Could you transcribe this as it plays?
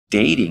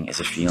dating is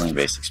a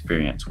feeling-based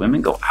experience.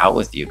 Women go out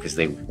with you because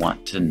they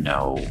want to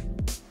know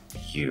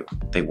you.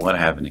 They want to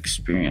have an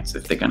experience.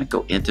 If they're going to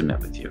go intimate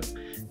with you,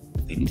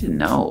 they need to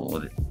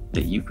know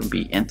that you can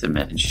be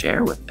intimate and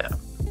share with them.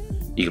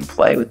 You can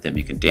play with them,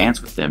 you can dance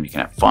with them, you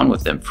can have fun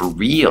with them for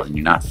real, and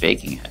you're not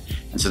faking it.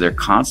 And so they're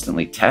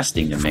constantly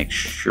testing to make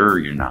sure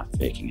you're not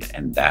faking it,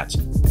 and that's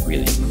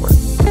really important.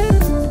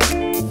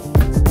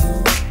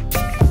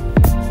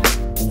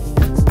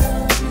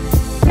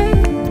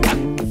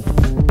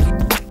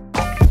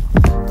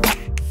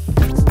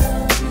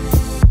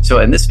 So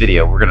in this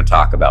video, we're going to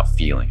talk about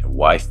feeling and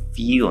why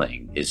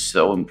feeling is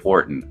so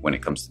important when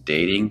it comes to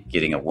dating,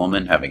 getting a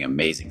woman, having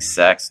amazing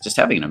sex, just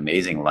having an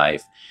amazing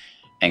life,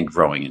 and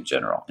growing in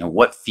general, and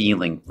what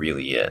feeling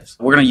really is.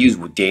 We're going to use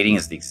dating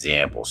as the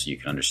example so you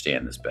can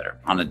understand this better.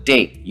 On a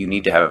date, you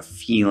need to have a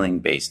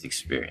feeling-based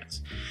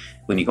experience.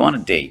 When you go on a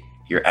date,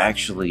 you're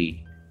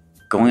actually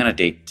going on a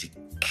date to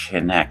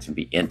connect and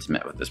be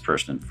intimate with this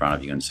person in front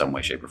of you in some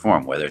way, shape, or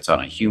form, whether it's on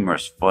a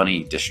humorous,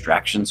 funny,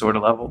 distraction sort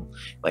of level,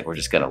 like we're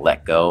just going to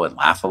let go and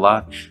laugh a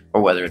lot,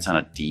 or whether it's on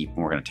a deep and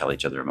we're going to tell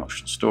each other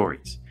emotional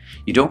stories.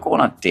 You don't go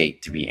on a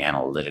date to be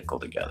analytical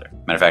together.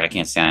 Matter of fact, I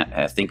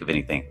can't think of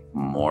anything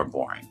more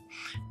boring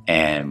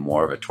and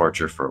more of a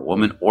torture for a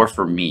woman, or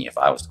for me if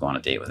I was to go on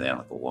a date with an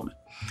analytical woman.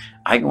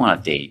 I go on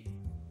a date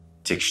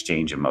to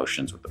exchange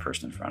emotions with the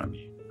person in front of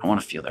me. I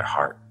want to feel their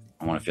heart.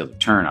 I want to feel the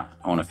turn on.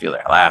 I want to feel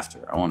their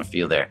laughter. I want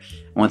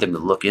them to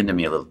look into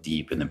me a little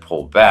deep and then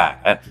pull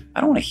back.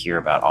 I don't want to hear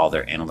about all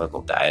their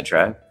analytical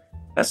diatribe.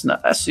 That's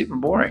super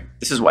boring.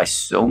 This is why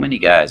so many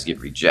guys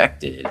get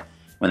rejected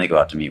when they go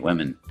out to meet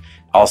women.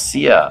 I'll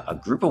see a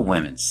group of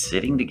women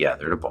sitting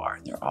together at a bar,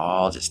 and they're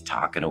all just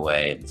talking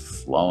away and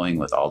flowing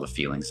with all the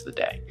feelings of the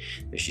day.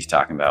 She's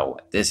talking about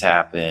what this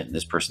happened,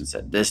 this person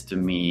said this to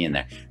me,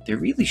 and they're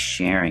really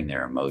sharing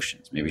their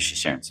emotions. Maybe she's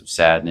sharing some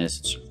sadness,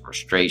 and some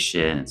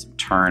frustration, and some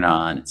turn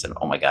on, and some,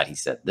 oh my God, he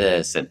said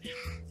this. And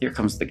here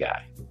comes the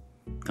guy,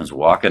 comes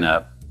walking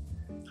up.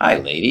 Hi,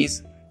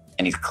 ladies.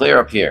 And he's clear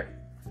up here,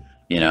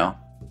 you know?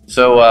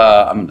 So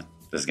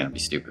this is going to be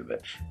stupid,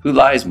 but who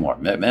lies more,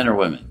 men or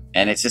women?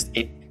 And it's just,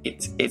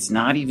 it's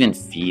not even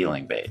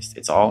feeling based.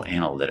 It's all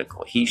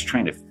analytical. He's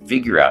trying to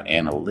figure out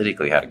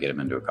analytically how to get him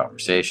into a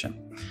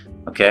conversation.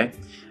 Okay.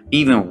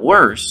 Even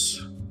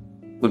worse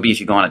would be if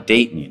you go on a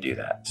date and you do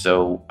that.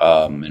 So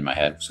in my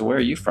head, so where are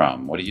you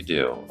from? What do you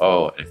do?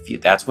 Oh,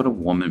 that's what a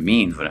woman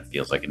means when it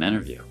feels like an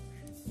interview.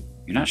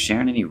 You're not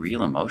sharing any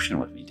real emotion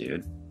with me,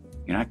 dude.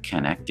 You're not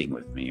connecting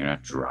with me. You're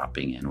not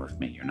dropping in with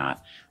me. You're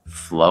not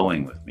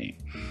flowing with me.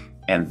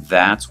 And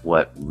that's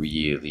what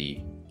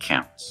really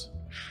counts.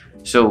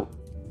 So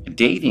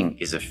dating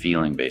is a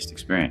feeling-based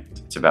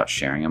experience. It's about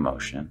sharing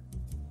emotion.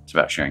 It's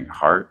about sharing your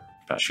heart,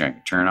 about sharing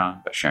your turn on,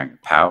 about sharing your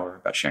power,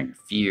 about sharing your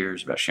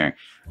fears, about sharing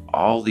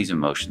all these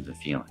emotions and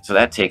feelings. So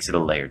that takes it a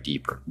layer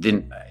deeper.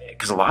 Then,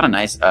 because a lot of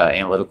nice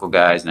analytical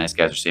guys, nice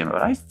guys are saying,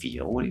 "What I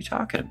feel? What are you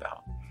talking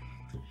about?"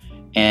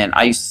 And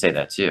I used to say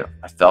that too.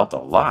 I felt a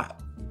lot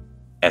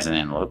as an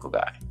analytical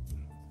guy,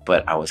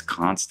 but I was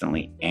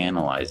constantly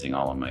analyzing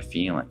all of my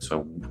feelings.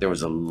 So there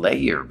was a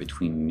layer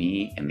between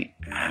me and the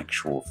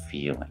actual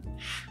feeling.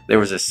 There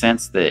was a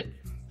sense that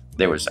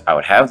I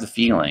would have the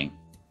feeling,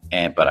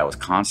 but I was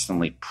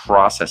constantly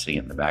processing it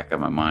in the back of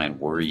my mind,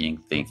 worrying,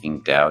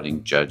 thinking,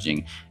 doubting,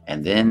 judging,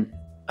 and then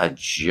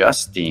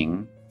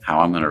adjusting how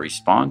I'm going to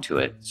respond to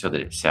it so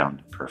that it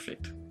sounded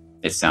perfect.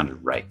 It sounded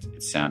right.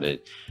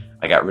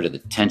 I got rid of the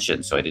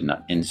tension so I did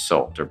not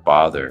insult or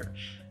bother.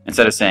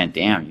 Instead of saying,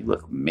 "Damn, you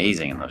look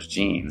amazing in those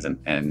jeans,"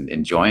 and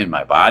enjoying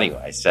my body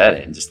while I said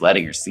it and just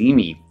letting her see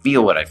me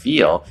feel what I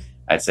feel,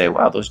 I'd say,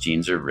 "Wow, those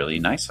jeans are really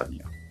nice on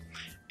you."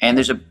 And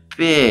there's a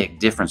big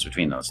difference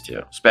between those two,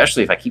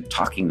 especially if I keep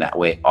talking that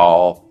way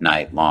all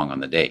night long on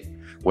the date.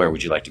 Where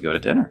would you like to go to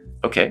dinner?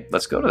 Okay,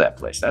 let's go to that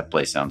place. That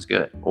place sounds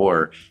good.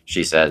 Or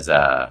she says,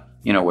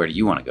 where do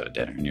you want to go to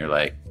dinner? And you're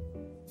like,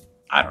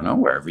 I don't know,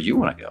 wherever you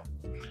want to go.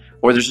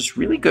 Or there's this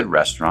really good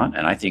restaurant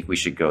and I think we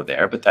should go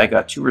there, but I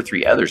got 2 or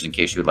 3 others in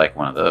case you would like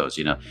one of those.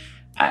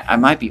 I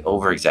might be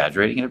over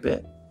exaggerating it a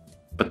bit,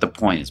 but the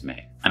point is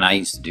made. And I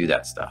used to do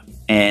that stuff.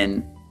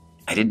 And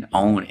I didn't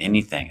own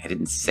anything. I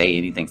didn't say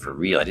anything for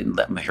real. I didn't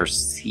let her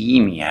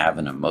see me have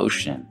an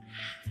emotion.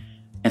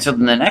 And so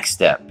then the next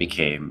step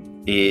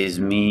is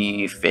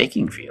me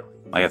faking feeling.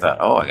 Like I thought,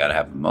 oh, I got to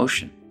have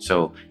emotion.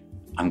 So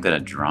I'm going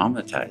to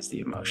dramatize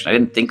the emotion. I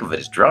didn't think of it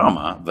as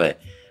drama,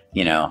 but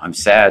I'm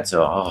sad,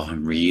 so,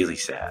 I'm really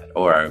sad.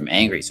 Or I'm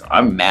angry, so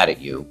I'm mad at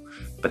you.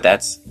 But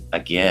that's,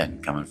 again,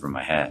 coming from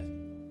my head.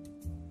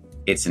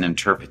 It's an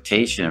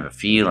interpretation of a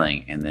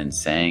feeling and then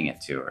saying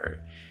it to her.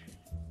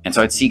 And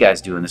so I'd see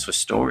guys doing this with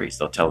stories.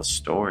 They'll tell a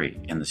story,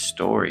 and the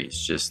story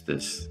is just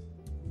this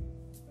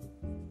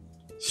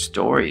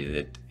story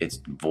that it's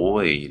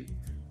void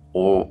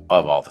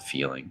of all the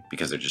feeling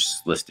because they're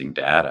just listing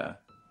data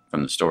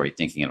from the story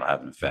thinking it'll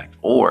have an effect.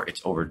 Or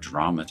it's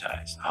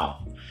over-dramatized.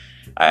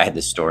 I had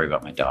this story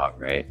about my dog,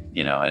 right?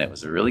 And it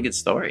was a really good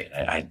story.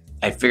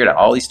 I figured out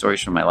all these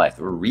stories from my life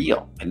that were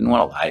real. I didn't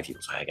want to lie to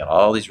people. So I got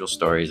all these real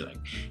stories and I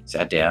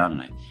sat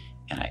down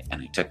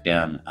and I took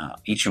down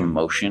each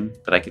emotion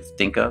that I could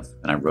think of,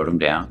 and I wrote them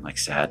down, like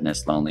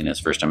sadness, loneliness,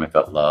 first time I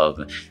felt love,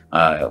 where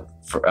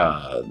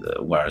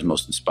I was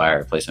most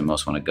inspired, place I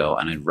most want to go,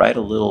 and I'd write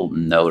a little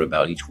note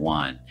about each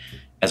one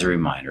as a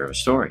reminder of a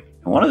story.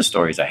 And one of the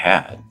stories I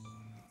had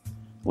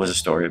was a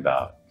story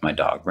about my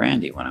dog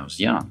Brandy when I was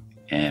young,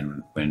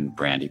 and when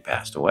Brandy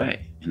passed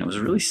away, and it was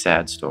a really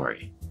sad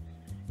story,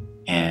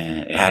 and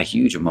it had a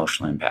huge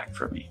emotional impact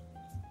for me,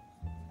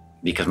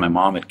 because my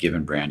mom had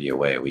given Brandy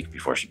away a week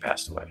before she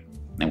passed away.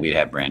 And we'd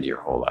had Brandy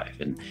her whole life.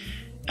 And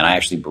I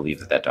actually believe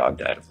that that dog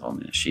died of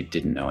loneliness. She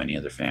didn't know any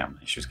other family.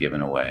 She was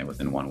given away, and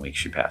within 1 week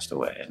she passed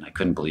away. And I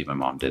couldn't believe my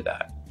mom did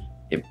that.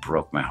 It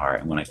broke my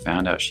heart. And when I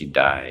found out she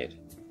died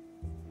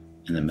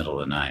in the middle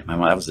of the night,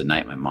 that was the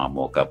night my mom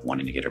woke up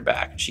wanting to get her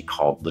back. And she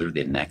called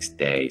literally the next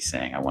day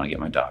saying, I want to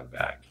get my dog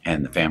back.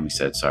 And the family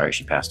said, sorry,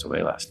 she passed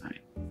away last night.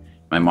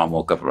 My mom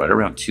woke up right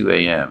around 2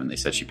 a.m. and they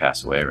said she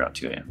passed away around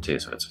 2 a.m. too.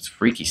 So it's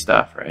freaky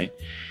stuff, right?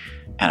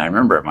 And I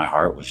remember my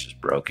heart was just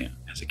broken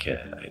as a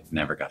kid. I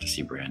never got to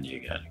see Brandy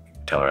again.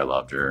 Tell her I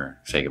loved her,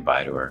 say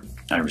goodbye to her.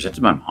 I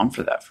resented my mom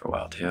for that for a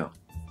while too.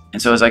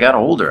 And so as I got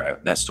older,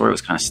 that story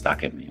was kind of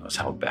stuck in me. It was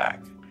held back.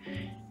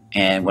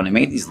 And when I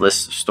made these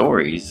lists of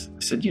stories,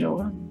 I said, you know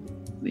what?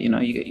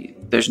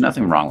 There's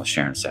nothing wrong with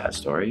sharing a sad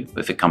story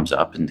if it comes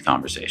up in the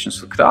conversation.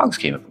 So dogs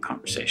came up in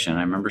conversation, and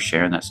I remember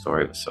sharing that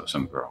story with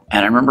some girl.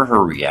 And I remember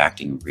her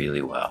reacting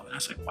really well. And I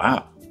was like,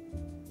 wow,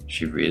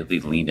 she really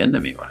leaned into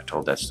me when I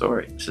told that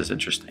story. This is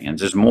interesting. And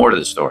there's more to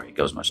the story. It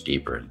goes much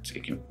deeper.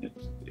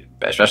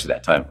 Especially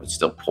that time, it would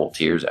still pull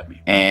tears at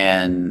me.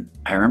 And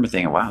I remember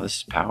thinking, wow, this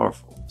is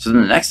powerful. So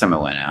then the next time I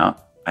went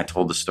out, I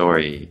told the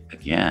story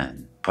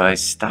again, but I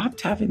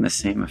stopped having the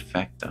same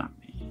effect on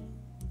me.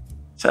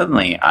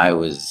 Suddenly, I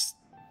was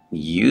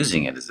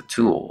using it as a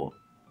tool,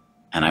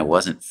 and I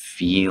wasn't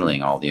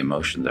feeling all the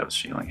emotions I was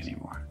feeling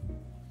anymore.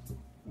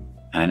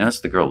 And I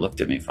noticed the girl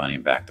looked at me funny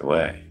and backed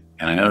away.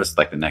 And I noticed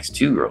like the next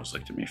two girls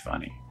looked at me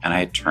funny. And I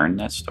had turned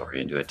that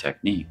story into a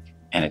technique.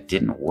 And it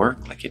didn't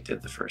work like it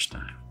did the first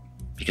time.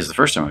 Because the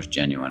first time it was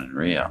genuine and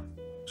real.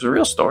 It was a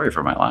real story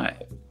for my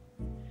life.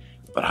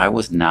 But I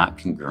was not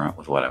congruent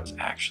with what I was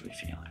actually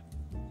feeling.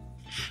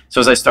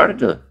 So as I started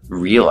to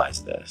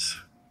realize this,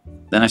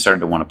 then I started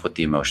to want to put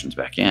the emotions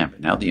back in.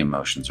 But now the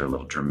emotions are a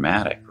little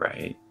dramatic,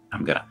 right?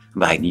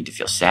 I need to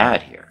feel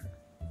sad here.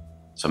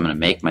 So I'm going to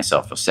make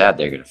myself feel sad.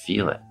 They're going to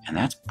feel it. And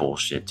that's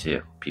bullshit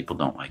too. People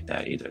don't like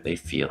that either. They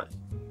feel it.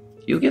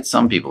 You'll get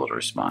some people to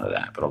respond to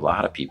that, but a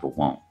lot of people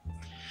won't.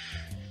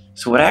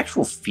 So what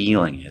actual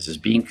feeling is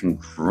being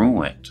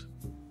congruent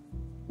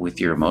with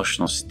your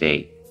emotional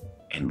state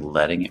and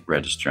letting it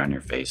register on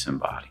your face and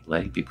body.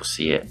 Letting people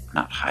see it,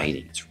 not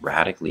hiding. It's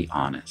radically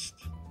honest.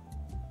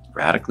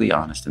 Radically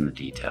honest in the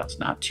details.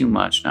 Not too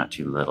much, not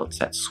too little. It's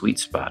that sweet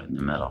spot in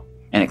the middle.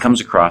 And it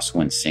comes across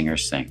when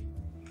singers sing.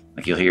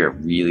 Like you'll hear a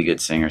really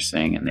good singer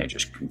sing and they're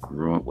just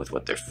congruent with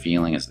what they're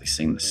feeling as they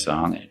sing the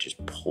song, and it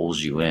just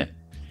pulls you in.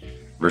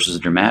 Versus a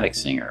dramatic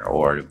singer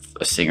or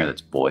a singer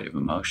that's void of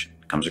emotion.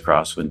 It comes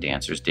across when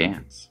dancers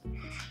dance.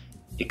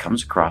 It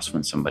comes across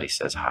when somebody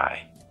says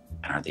hi.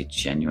 And are they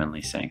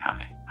genuinely saying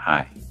hi?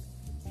 Hi.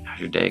 How's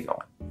your day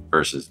going?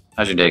 Versus,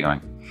 how's your day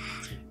going?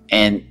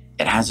 And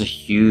it has a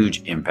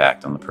huge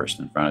impact on the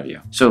person in front of you.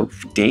 So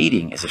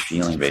dating is a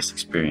feeling-based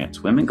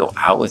experience. Women go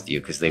out with you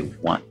because they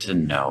want to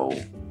know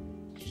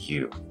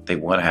you. They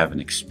want to have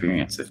an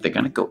experience. If they're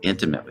going to go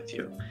intimate with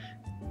you,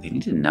 they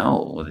need to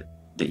know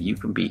that you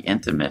can be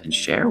intimate and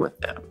share with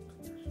them.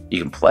 You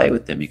can play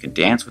with them, you can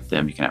dance with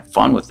them, you can have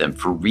fun with them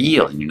for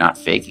real, and you're not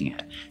faking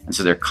it. And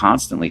so they're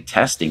constantly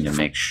testing to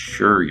make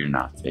sure you're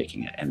not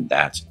faking it, and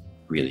that's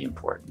really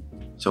important.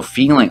 So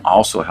feeling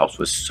also helps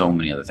with so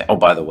many other things. Oh,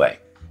 by the way,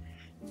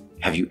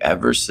 have you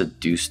ever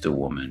seduced a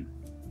woman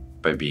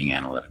by being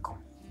analytical?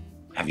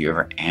 Have you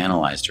ever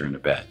analyzed her in the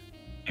bed?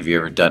 Have you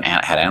ever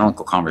had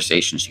analytical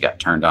conversations, she got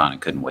turned on and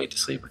couldn't wait to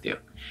sleep with you?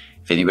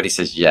 If anybody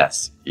says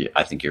yes,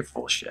 I think you're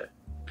full of shit.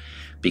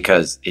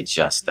 Because it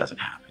just doesn't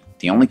happen.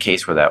 The only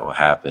case where that will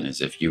happen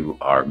is if you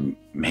are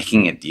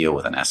making a deal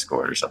with an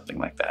escort or something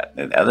like that.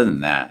 Other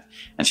than that,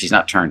 and she's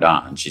not turned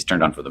on, she's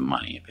turned on for the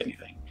money, if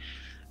anything.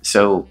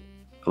 So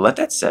let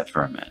that set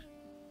for a minute.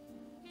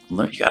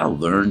 You got to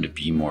learn to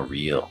be more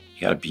real.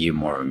 You got to be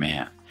more of a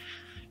man.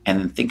 And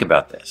then think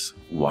about this.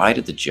 Why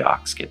did the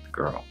jocks get the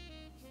girl?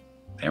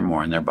 They're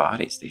more in their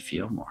bodies. They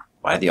feel more.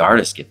 Why did the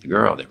artists get the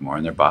girl? They're more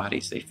in their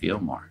bodies. They feel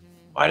more.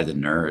 Why do the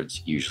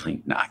nerds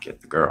usually not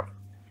get the girl?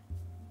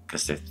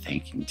 Because they're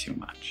thinking too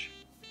much.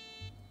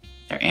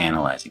 They're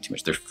analyzing too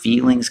much. Their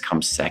feelings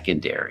come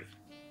secondary.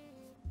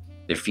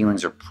 Their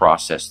feelings are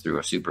processed through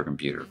a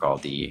supercomputer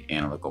called the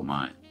analytical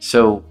mind.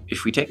 So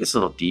if we take this a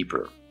little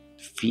deeper,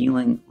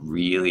 feeling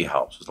really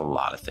helps with a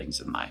lot of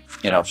things in life.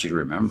 It helps you to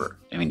remember.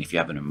 I mean, if you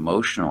have an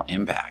emotional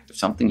impact of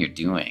something you're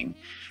doing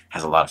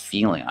has a lot of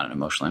feeling on an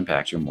emotional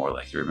impact, you're more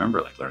likely to remember,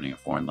 like learning a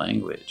foreign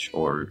language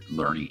or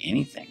learning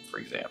anything, for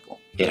example.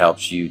 It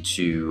helps you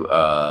to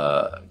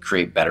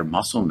create better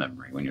muscle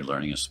memory when you're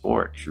learning a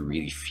sport. If you're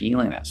really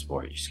feeling that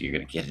sport, you're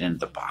going to get it into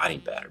the body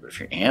better. But if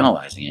you're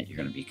analyzing it, you're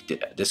going to be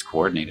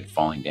discoordinated,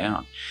 falling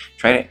down.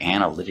 Try to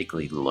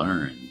analytically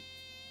learn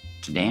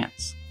to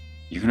dance.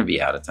 You're going to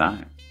be out of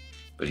time.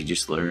 But if you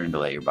just learn to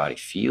let your body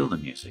feel the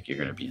music, you're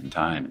going to be in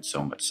time and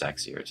so much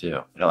sexier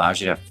too. It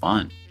allows you to have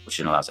fun, which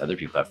allows other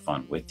people to have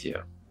fun with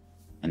you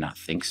and not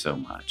think so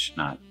much,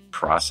 not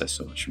process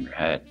so much from your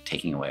head,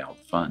 taking away all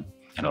the fun.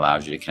 It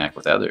allows you to connect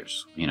with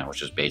others,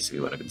 which is basically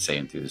what I've been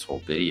saying through this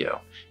whole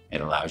video.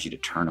 It allows you to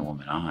turn a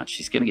woman on.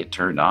 She's going to get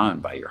turned on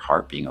by your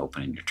heart being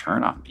open and your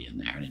turn on being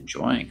there and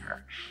enjoying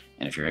her.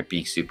 And if you're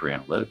being super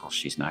analytical,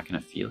 she's not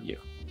going to feel you.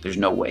 There's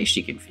no way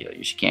she can feel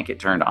you. She can't get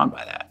turned on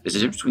by that. There's a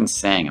difference between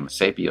saying I'm a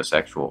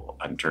sapiosexual,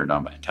 I'm turned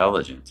on by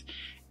intelligence,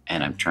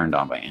 and I'm turned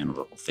on by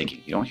analytical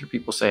thinking. You don't hear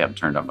people say I'm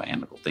turned on by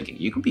analytical thinking.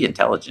 You can be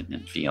intelligent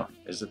and feeling.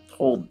 There's a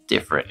whole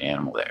different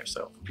animal there.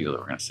 So for people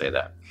that were going to say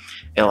that,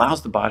 it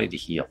allows the body to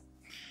heal.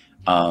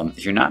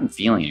 If you're not in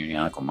feeling in your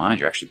analytical mind,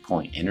 you're actually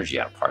pulling energy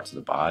out of parts of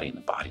the body, and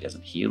the body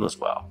doesn't heal as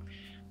well.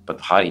 But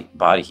the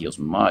body heals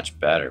much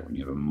better when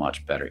you have a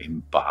much better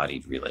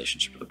embodied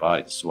relationship with the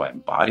body. This is why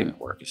embodiment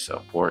work is so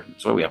important.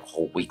 That's why we have a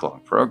whole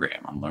week-long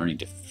program on learning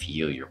to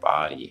feel your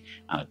body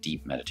on a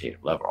deep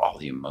meditative level, all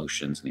the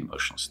emotions and the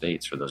emotional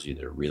states for those of you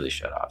that are really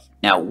shut off.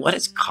 Now, what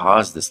has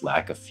caused this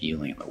lack of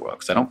feeling in the world?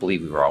 Because I don't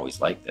believe we were always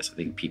like this. I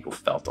think people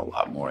felt a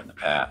lot more in the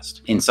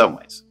past. In some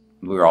ways,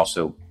 we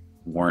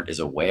weren't as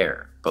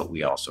aware, but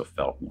we also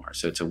felt more.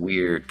 So it's a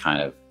weird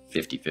kind of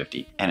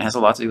 50-50. And it has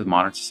a lot to do with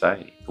modern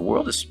society. The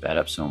world is sped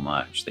up so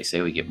much. They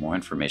say we get more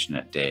information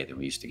in a day than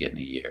we used to get in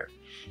a year.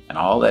 And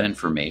all that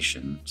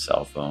information,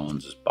 cell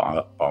phones, is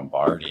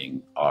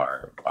bombarding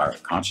our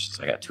consciousness.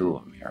 I got two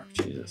of them here.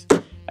 Jesus.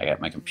 I got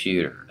my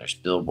computer. There's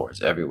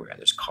billboards everywhere.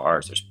 There's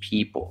cars. There's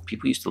people.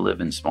 People used to live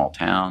in small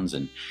towns,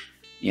 and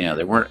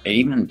there weren't,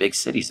 even in big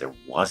cities, there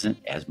wasn't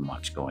as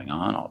much going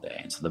on all day.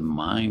 And so the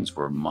minds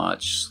were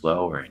much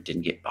slower and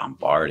didn't get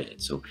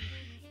bombarded. So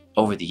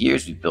over the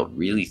years, we've built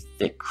really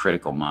thick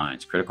critical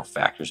minds, critical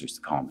factors, we used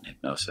to call them in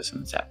hypnosis,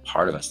 and it's that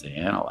part of us that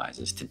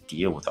analyzes to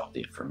deal with all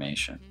the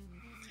information.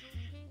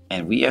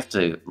 And we have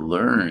to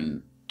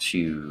learn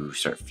to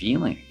start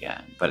feeling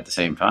again. But at the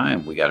same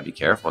time, we got to be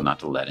careful not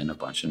to let in a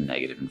bunch of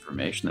negative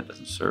information that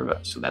doesn't serve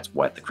us. So that's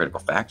what the critical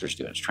factors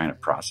do. It's trying to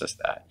process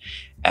that.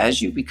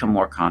 As you become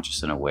more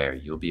conscious and aware,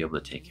 you'll be able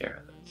to take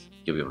care of this.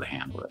 You'll be able to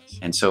handle this.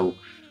 And so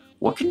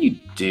what can you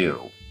do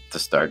to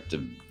start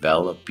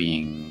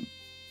developing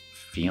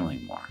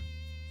feeling more?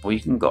 Well, you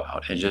can go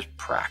out and just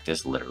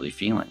practice literally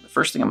feeling. The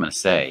first thing I'm going to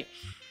say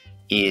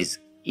is,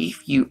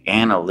 if you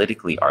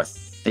analytically are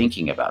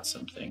thinking about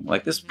something,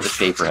 like this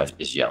paper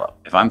is yellow.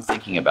 If I'm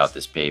thinking about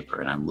this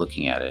paper and I'm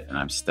looking at it and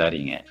I'm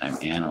studying it, I'm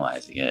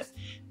analyzing it,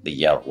 the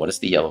yellow, what does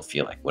the yellow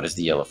feel like? What does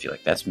the yellow feel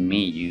like? That's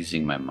me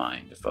using my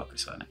mind to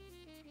focus on it.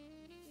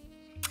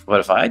 But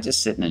if I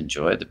just sit and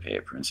enjoy the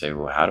paper and say,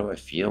 well, how do I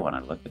feel when I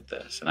look at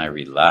this? And I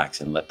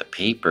relax and let the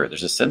paper,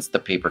 there's a sense the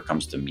paper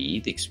comes to me,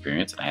 the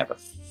experience, and I have a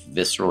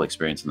visceral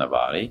experience in the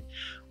body,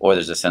 or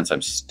there's a sense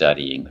I'm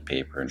studying the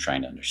paper and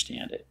trying to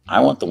understand it. I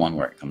want the one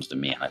where it comes to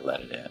me and I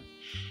let it in.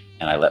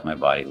 And I let my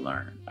body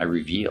learn. I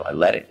reveal, I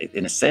let it,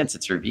 in a sense,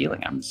 it's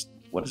revealing.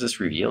 What does this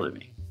reveal to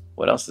me?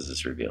 What else does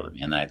this reveal to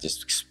me? And I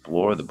just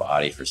explore the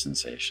body for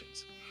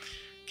sensations.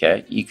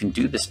 Okay, you can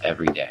do this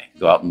every day.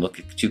 Go out and look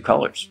at two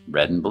colors,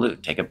 red and blue.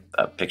 Take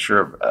a picture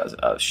of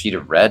a sheet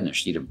of red and a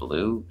sheet of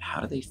blue.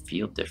 How do they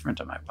feel different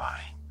on my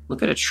body?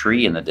 Look at a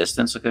tree in the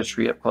distance. Look at a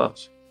tree up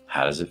close.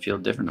 How does it feel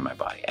different to my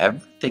body?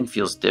 Everything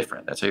feels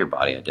different. That's how your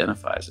body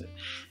identifies it.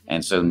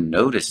 And so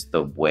notice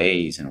the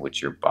ways in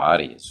which your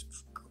body is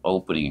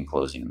opening and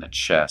closing in the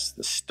chest,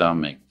 the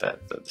stomach, the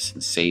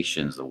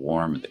sensations, the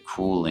warm and the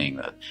cooling,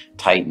 the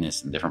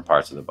tightness in different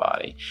parts of the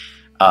body.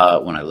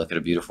 When I look at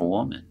a beautiful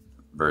woman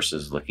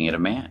versus looking at a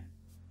man,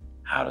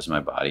 how does my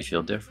body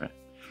feel different?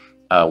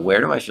 Where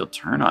do I feel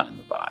turn on in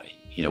the body?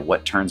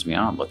 What turns me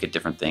on? Look at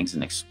different things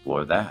and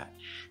explore that.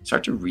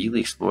 Start to really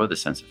explore the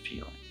sense of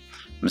feeling.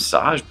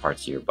 Massage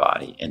parts of your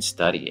body and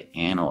study it,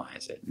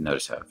 analyze it, and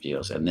notice how it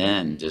feels. And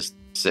then just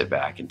sit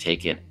back and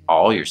take in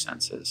all your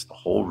senses, the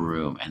whole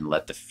room, and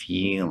let the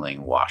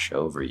feeling wash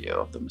over you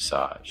of the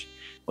massage.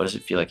 What does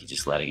it feel like? You're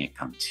just letting it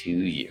come to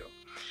you.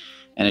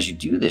 And as you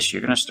do this,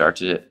 you're going to start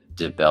to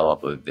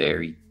develop a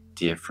very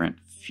different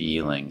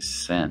feeling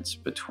sense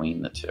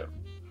between the two.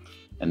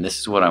 And this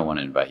is what I want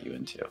to invite you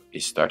into,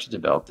 is start to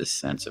develop this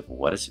sense of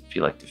what does it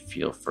feel like to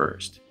feel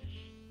first.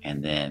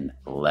 And then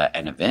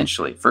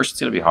eventually, first it's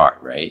going to be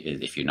hard, right?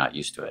 If you're not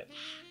used to it.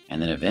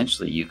 And then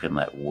eventually you can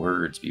let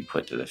words be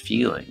put to the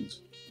feelings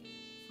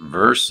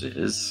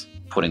versus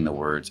putting the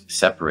words,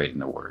 separating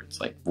the words.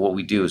 Like what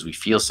we do is we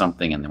feel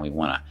something and then we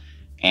want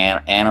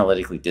to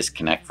analytically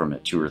disconnect from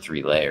it 2 or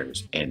 3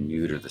 layers and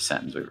neuter the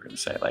sentence we were going to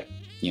say. Like,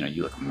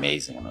 you look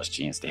amazing in those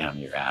jeans, damn,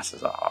 your ass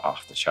is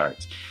off the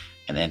charts.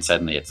 And then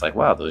suddenly it's like,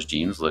 wow, those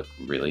jeans look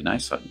really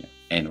nice on you.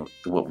 And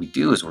what we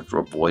do is we're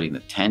avoiding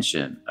the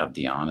tension of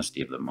the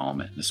honesty of the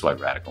moment. This is why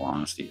radical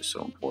honesty is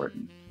so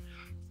important.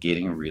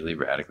 Getting really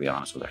radically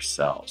honest with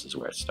ourselves is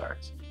where it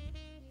starts.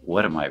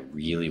 What am I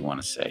really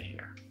want to say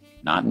here?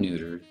 Not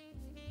neutered,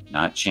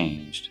 not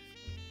changed,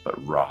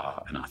 but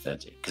raw and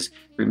authentic. Because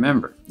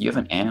remember, you have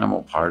an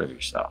animal part of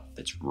yourself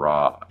that's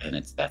raw, and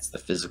that's the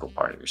physical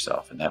part of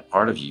yourself. And that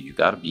part of you, you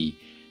got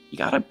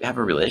to have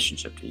a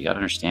relationship to. You got to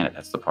understand it.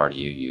 That's the part of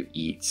you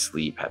eat,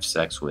 sleep, have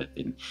sex with,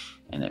 and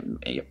then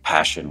you have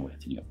passion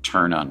with, and you have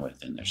turn on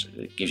with, and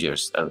it gives you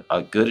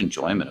a good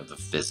enjoyment of the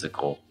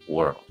physical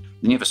world.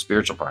 Then you have a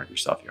spiritual part of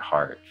yourself, your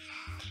heart,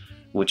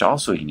 which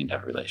also you need to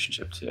have a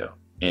relationship to.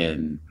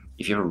 And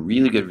if you have a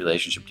really good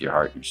relationship to your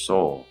heart and your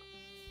soul,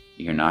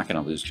 you're not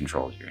going to lose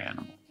control of your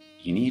animal.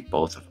 You need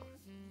both of them.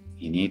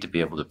 You need to be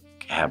able to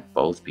have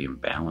both be in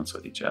balance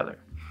with each other.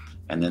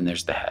 And then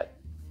there's the head.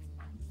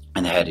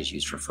 And the head is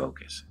used for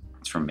focus.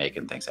 It's for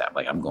making things happen.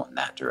 Like, I'm going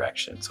that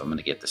direction. So I'm going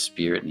to get the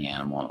spirit and the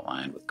animal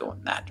aligned with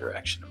going that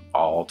direction.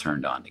 All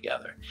turned on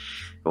together.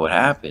 But what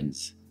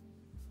happens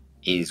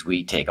is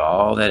we take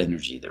all that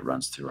energy that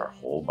runs through our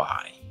whole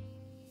body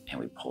and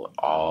we pull it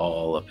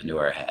all up into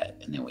our head.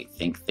 And then we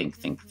think,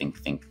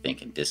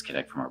 and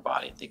disconnect from our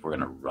body and think we're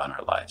going to run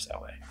our lives that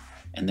way.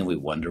 And then we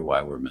wonder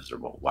why we're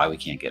miserable, why we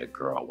can't get a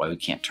girl, why we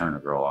can't turn a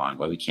girl on,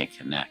 why we can't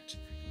connect.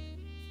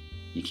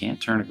 You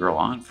can't turn a girl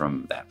on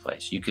from that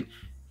place. You could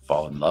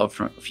fall in love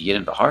from, if you get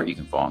into the heart, you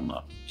can fall in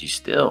love. But you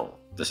still,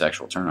 the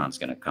sexual turn on is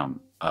going to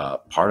come,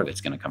 part of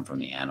it's going to come from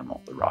the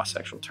animal, the raw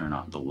sexual turn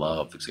on. The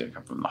love is going to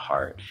come from the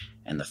heart,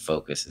 and the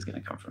focus is going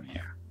to come from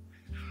here.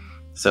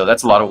 So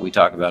that's a lot of what we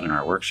talk about in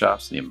our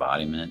workshops, the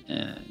embodiment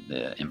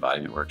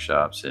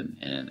workshops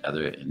and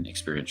other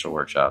experiential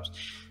workshops,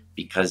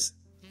 because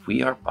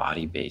we are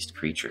body-based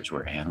creatures.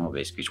 We're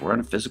animal-based creatures. We're in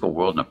a physical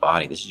world in a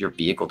body. This is your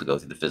vehicle to go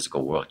through the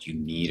physical world. You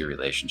need a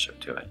relationship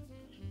to it.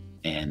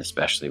 And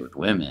especially with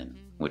women,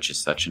 which is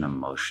such an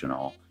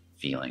emotional,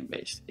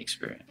 feeling-based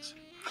experience.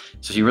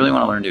 So if you really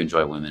want to learn to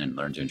enjoy women and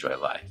learn to enjoy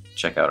life,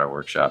 check out our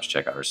workshops,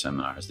 check out our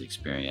seminars, the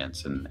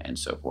experience, and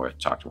so forth.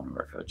 Talk to one of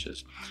our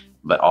coaches.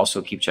 But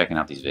also keep checking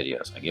out these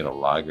videos. I give a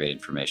lot of great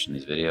information in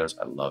these videos.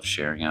 I love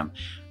sharing them.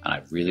 And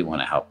I really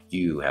want to help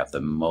you have the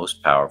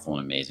most powerful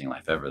and amazing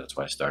life ever. That's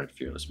why I started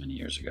Fearless many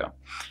years ago.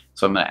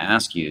 So I'm going to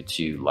ask you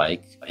to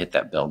hit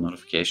that bell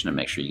notification and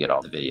make sure you get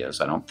all the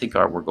videos. I don't think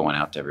we're going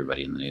out to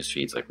everybody in the news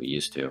feeds like we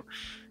used to.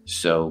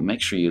 So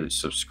make sure you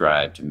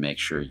subscribe to make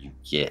sure you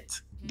get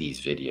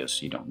these videos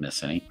so you don't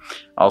miss any.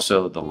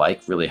 Also, the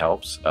like really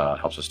helps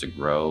us to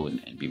grow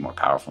and be more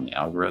powerful in the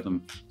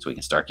algorithm, so we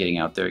can start getting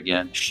out there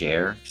again.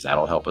 Share, because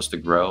that'll help us to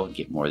grow and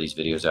get more of these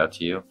videos out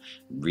to you.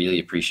 Really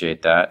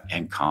appreciate that.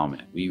 And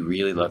comment. We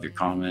really love your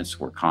comments.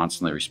 We're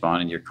constantly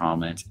responding to your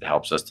comments. It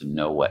helps us to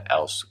know what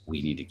else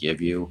we need to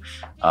give you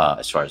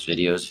as far as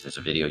videos. If there's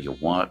a video you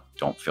want,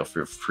 don't feel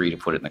free to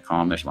put it in the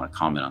comments. If you want to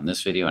comment on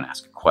this video and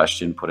ask a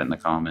question, put it in the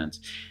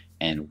comments,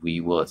 and we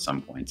will at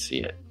some point see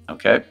it.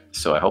 Okay,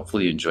 so I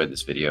hopefully you enjoyed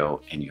this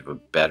video and you have a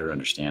better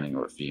understanding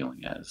of what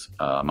feeling is.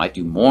 I might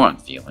do more on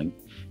feeling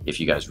if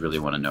you guys really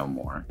want to know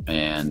more,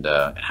 and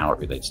how it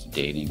relates to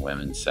dating,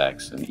 women,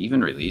 sex, and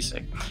even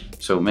releasing.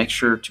 So make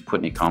sure to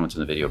put any comments in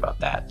the video about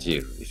that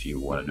too, if you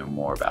want to know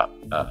more about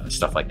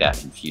stuff like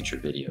that in future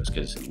videos,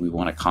 because we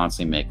want to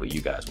constantly make what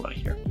you guys want to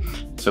hear.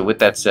 So with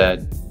that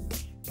said,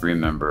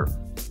 remember,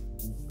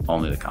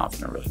 only the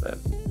confident really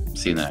live.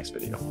 See you in the next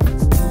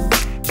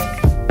video.